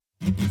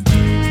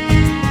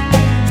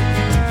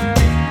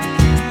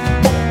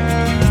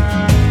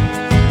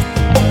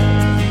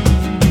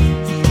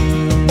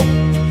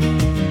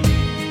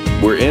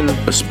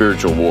a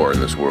spiritual war in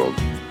this world.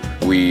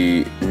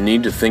 We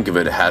need to think of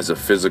it as a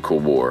physical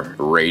war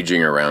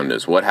raging around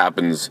us. What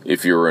happens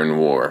if you're in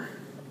war?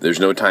 There's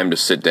no time to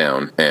sit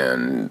down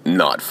and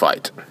not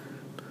fight.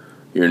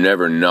 You're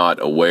never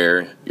not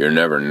aware. You're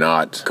never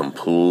not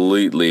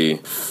completely,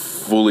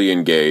 fully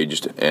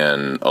engaged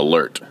and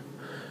alert.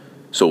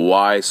 So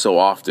why so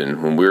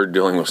often, when we're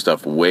dealing with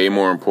stuff way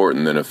more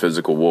important than a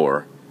physical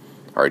war,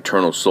 our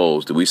eternal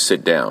souls, do we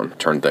sit down,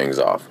 turn things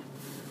off?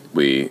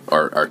 We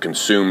are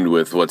consumed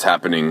with what's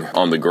happening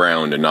on the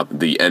ground and not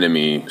the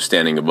enemy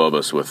standing above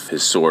us with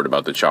his sword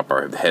about to chop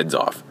our heads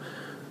off.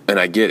 And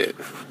I get it.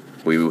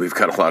 We've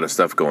got a lot of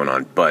stuff going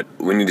on, but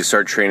we need to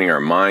start training our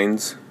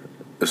minds.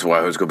 This is why I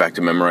always go back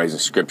to memorizing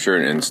scripture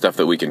and stuff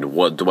that we can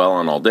dwell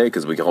on all day,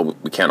 because we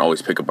can't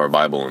always pick up our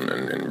Bible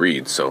and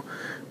read. So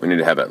we need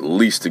to have at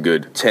least a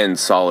good 10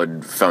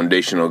 solid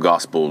foundational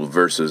gospel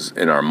verses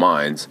in our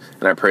minds.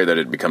 And I pray that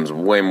it becomes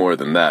way more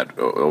than that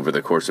over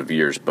the course of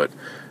years. But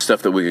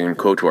stuff that we can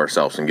quote to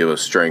ourselves and give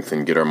us strength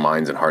and get our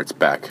minds and hearts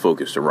back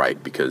focused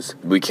right. Because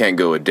we can't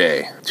go a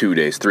day, 2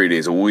 days, 3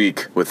 days, a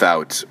week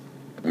without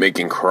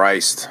making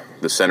Christ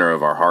the center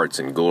of our hearts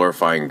and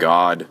glorifying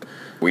God.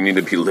 We need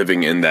to be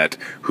living in that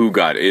who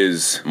God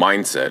is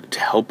mindset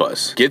to help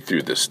us get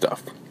through this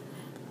stuff.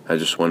 I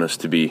just want us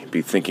to be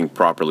thinking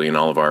properly in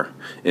all of our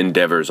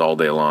endeavors all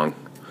day long,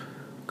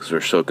 because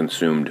we're so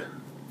consumed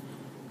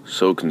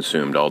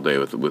all day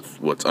with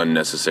what's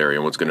unnecessary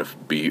and what's going to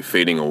be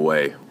fading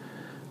away.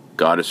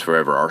 God is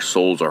forever. Our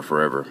souls are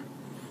forever.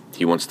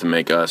 He wants to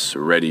make us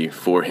ready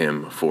for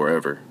Him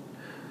forever.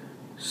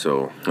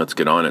 So let's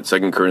get on it.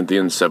 2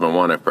 Corinthians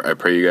 7:1, I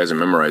pray you guys are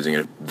memorizing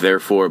it.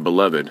 Therefore,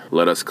 beloved,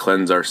 let us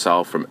cleanse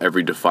ourselves from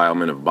every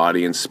defilement of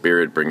body and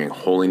spirit, bringing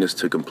holiness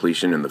to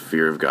completion in the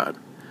fear of God.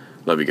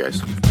 Love you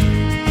guys.